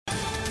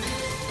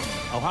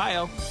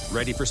Ohio,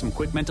 ready for some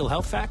quick mental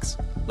health facts?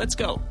 Let's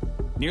go.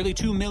 Nearly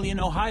 2 million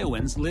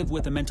Ohioans live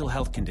with a mental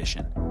health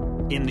condition.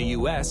 In the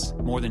U.S.,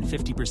 more than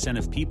 50%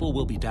 of people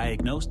will be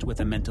diagnosed with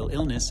a mental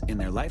illness in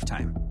their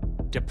lifetime.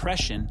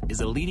 Depression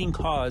is a leading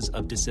cause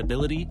of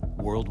disability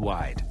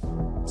worldwide.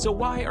 So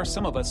why are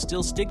some of us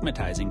still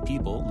stigmatizing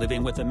people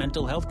living with a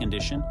mental health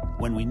condition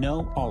when we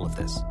know all of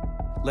this?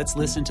 Let's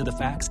listen to the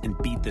facts and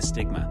beat the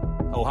stigma.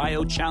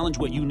 Ohio, challenge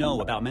what you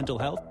know about mental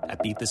health at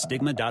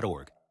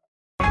beatthestigma.org.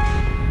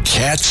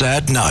 Cats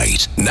at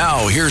Night.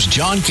 Now, here's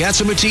John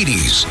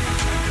Catsimatidis.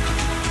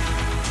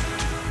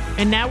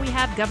 And now we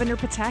have Governor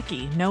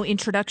Pataki. No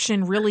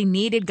introduction really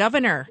needed.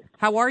 Governor,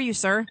 how are you,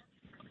 sir?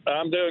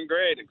 I'm doing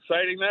great.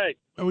 Exciting night.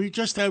 We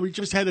just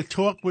had a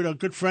talk with a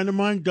good friend of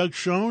mine, Doug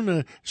Schoen,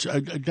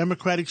 a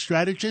Democratic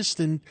strategist,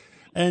 and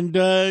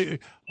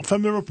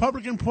from the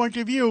Republican point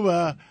of view,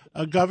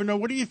 Governor,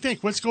 what do you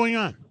think? What's going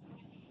on?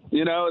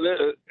 You know,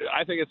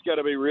 I think it's going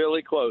to be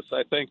really close.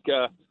 I think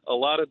a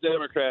lot of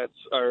Democrats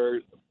are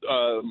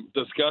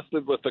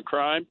disgusted with the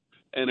crime,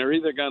 and they're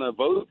either going to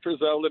vote for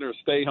Zeldin or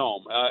stay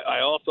home.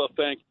 I also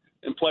think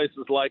in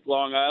places like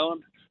Long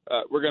Island,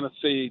 we're going to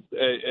see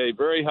a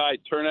very high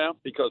turnout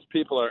because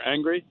people are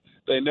angry.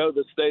 They know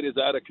the state is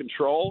out of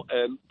control,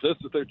 and this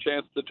is their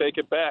chance to take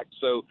it back.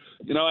 So,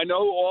 you know, I know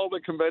all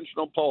the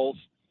conventional polls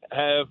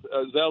have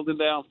Zeldin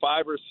down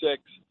 5 or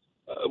 6.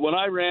 When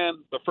I ran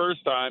the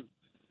first time,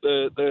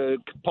 the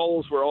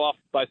polls were off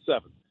by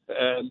 7.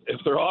 And if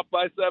they're off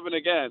by 7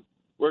 again,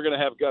 we're going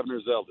to have Governor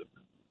Zeldin.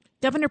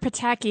 Governor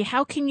Pataki,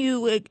 how can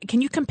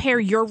you compare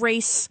your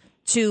race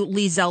to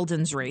Lee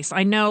Zeldin's race?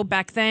 I know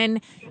back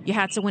then you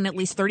had to win at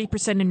least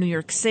 30% in New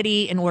York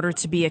City in order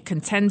to be a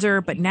contender,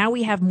 but now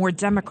we have more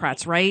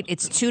Democrats, right?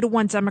 It's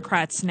 2-1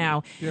 Democrats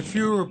now. There are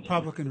fewer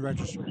Republican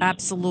registered.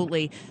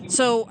 Absolutely.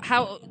 So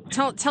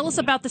tell us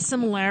about the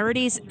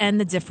similarities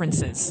and the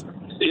differences.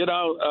 You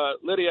know,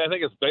 Lydia, I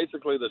think it's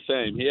basically the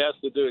same. He has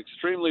to do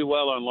extremely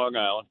well on Long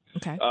Island.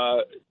 Okay.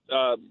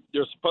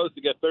 You're supposed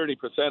to get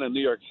 30% in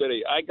New York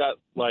City. I got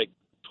like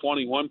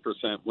 21%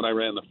 when I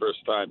ran the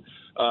first time.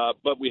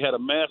 But we had a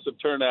massive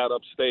turnout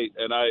upstate,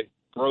 and I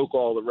broke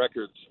all the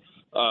records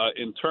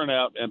in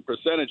turnout and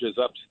percentages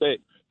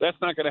upstate. That's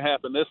not going to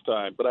happen this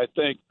time, but I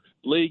think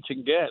Lee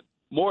can get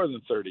more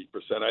than 30%.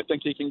 I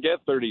think he can get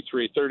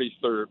 33,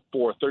 34,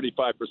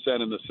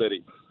 35% in the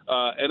city.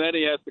 And then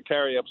he has to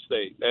carry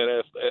upstate.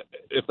 And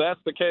if that's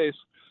the case,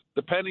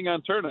 depending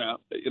on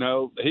turnout, you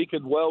know, he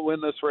could well win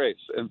this race.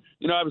 And,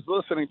 you know, I was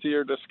listening to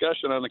your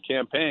discussion on the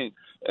campaign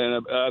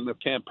and on the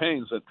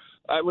campaigns, and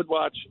I would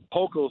watch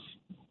Hochul's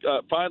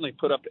finally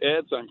put up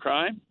ads on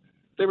crime.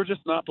 They were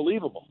just not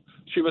believable.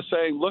 She was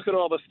saying, look at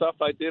all the stuff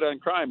I did on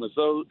crime, as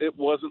though it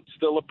wasn't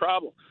still a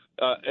problem.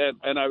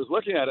 And I was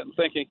looking at it and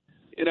thinking,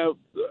 you know,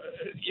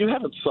 you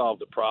haven't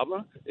solved the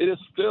problem. It is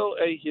still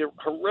a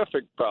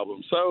horrific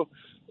problem. So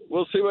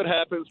we'll see what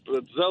happens.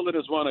 But Zeldin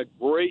has won a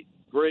great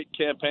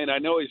campaign. I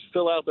know he's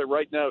still out there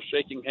right now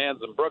shaking hands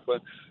in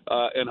Brooklyn,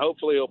 and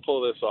hopefully he'll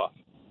pull this off.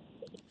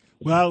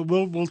 Well,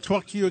 we'll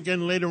talk to you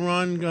again later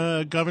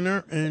on,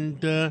 Governor,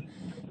 and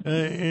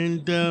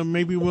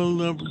maybe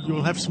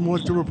you'll have some more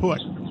to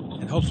report.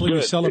 And hopefully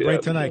we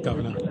celebrate tonight,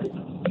 Governor.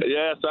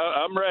 Yes,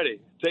 I'm ready.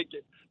 Take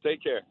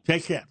care.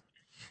 Take care.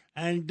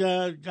 And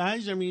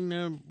guys, I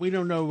mean, we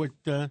don't know what.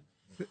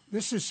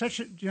 This is such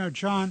a,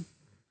 John.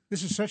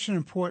 This is such an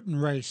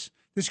important race.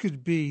 This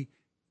could be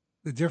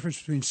the difference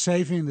between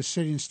saving the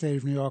city and state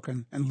of New York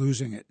and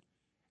losing it.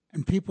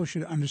 And people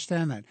should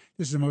understand that.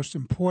 This is the most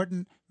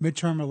important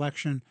midterm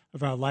election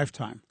of our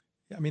lifetime.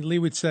 I mean, Lee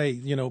would say,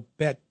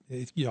 bet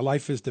your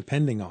life is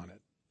depending on it.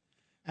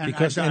 And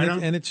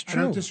it's true.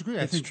 I don't disagree.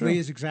 I think true. Lee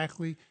is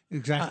exactly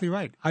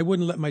right. I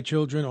wouldn't let my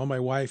children or my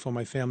wife or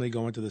my family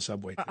go into the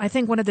subway. I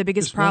think one of the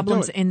biggest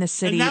problems in the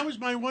city. And that was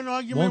my one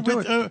argument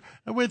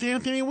with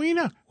Anthony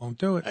Weiner. Won't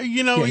do it.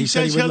 He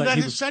says he'll let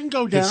his son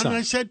go down. And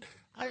I said,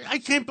 I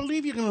can't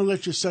believe you're going to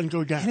let your son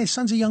go down. And his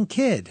son's a young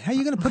kid. How are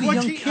you going to put 14,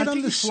 a young kid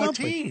on the subway?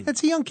 14.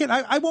 That's a young kid.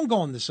 I won't go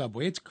on the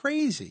subway. It's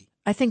crazy.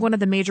 I think one of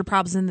the major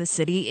problems in the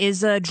city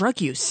is drug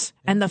use.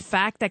 And the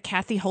fact that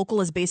Kathy Hochul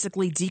has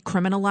basically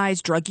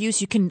decriminalized drug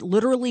use, you can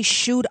literally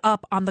shoot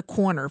up on the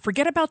corner.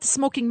 Forget about the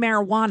smoking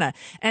marijuana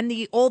and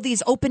all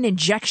these open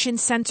injection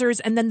centers.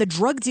 And then the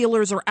drug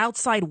dealers are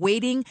outside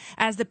waiting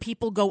as the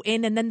people go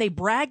in. And then they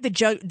brag the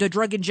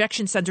drug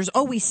injection centers.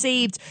 Oh, we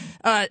saved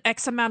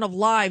X amount of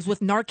lives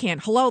with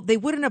Narcan. Hello, they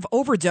wouldn't have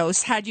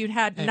overdosed had you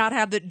not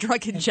had the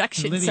drug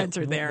injection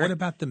center there. What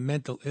about the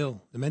mentally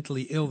ill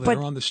that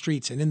are on the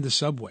streets and in the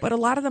subway? But a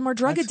lot of them are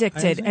drug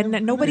addicted, and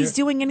nobody's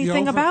doing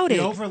anything about it.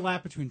 The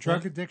overlap between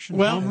drug addiction,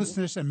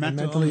 homelessness, and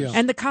mental illness.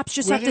 And the cops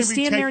just have to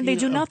stand there and they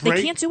do nothing.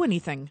 They can't do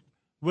anything.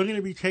 We're going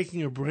to be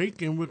taking a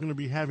break, and we're going to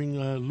be having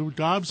Lou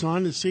Dobbs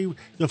on to see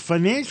the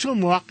financial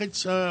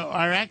markets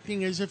are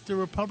acting as if the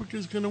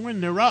Republicans are going to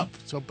win. They're up,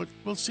 but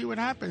we'll see what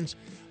happens.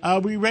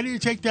 We ready to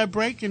take that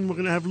break, and we're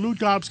going to have Lou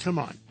Dobbs come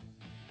on.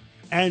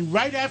 And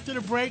right after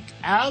the break,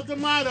 Al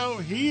D'Amato,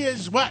 he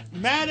is what?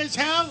 Mad as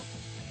hell?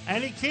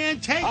 And he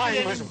can't take I'm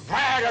it. as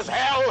mad as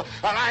hell,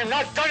 and I'm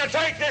not going to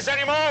take this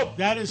anymore.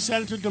 That is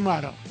Senator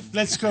D'Amato.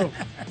 Let's go.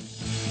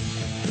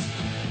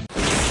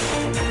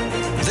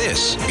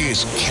 This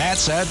is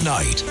Cats at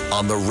Night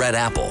on the Red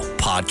Apple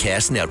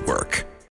Podcast Network.